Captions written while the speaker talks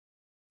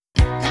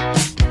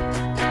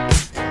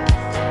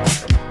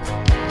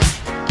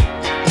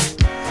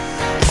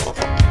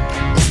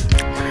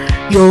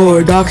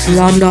Your docs is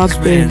on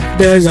DOXBIN.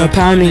 There's a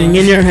pounding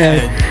in your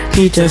head.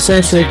 Pizza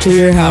sensor to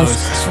your house.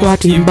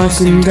 SWAT team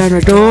busting down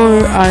the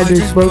door. I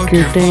just broke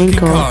your dang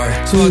car.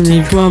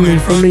 Smoothing plumbing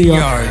from the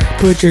yard.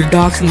 Put your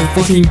docs in the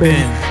fucking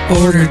bin.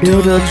 Order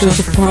dildo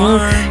just for fun.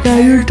 Yeah,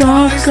 your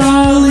docs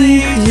got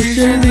leaked. You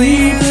should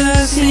leave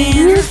the scene.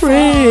 You're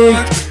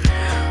freaked.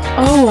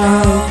 Oh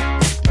wow.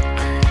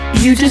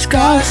 You just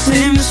got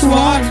slim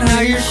swat. Now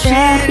your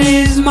shit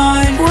is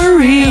mine for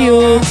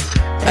real.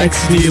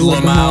 Steal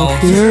them out.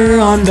 You're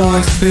on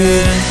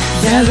DOXBIN.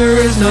 Yeah, there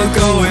is no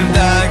going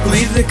back.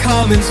 Leave the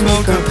comments,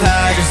 smoke a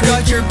pack. Just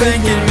got your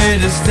bank and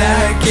made a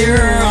stack.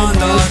 You're on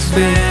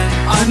DOXBIN.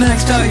 I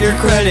maxed out your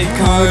credit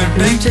card.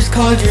 Bank just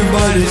called you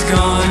but it's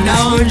gone.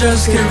 Now I'm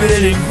just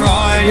committing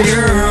fraud.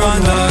 You're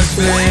on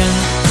DOXBIN.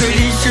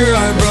 Pretty sure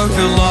I broke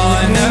the law.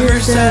 I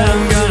never said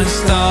I'm gonna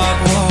stop.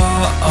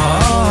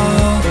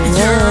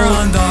 You're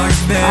on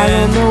DOXBIN. I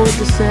don't know what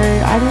to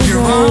say. I don't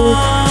You're know.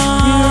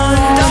 on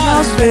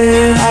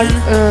DOXBIN.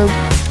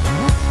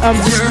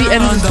 This is the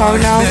end of the song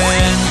now.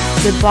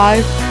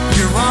 Goodbye.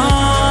 You're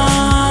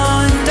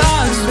on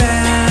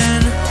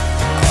DOXBIN.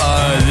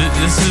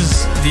 This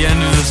is the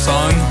end of the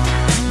song.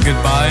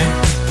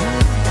 Goodbye.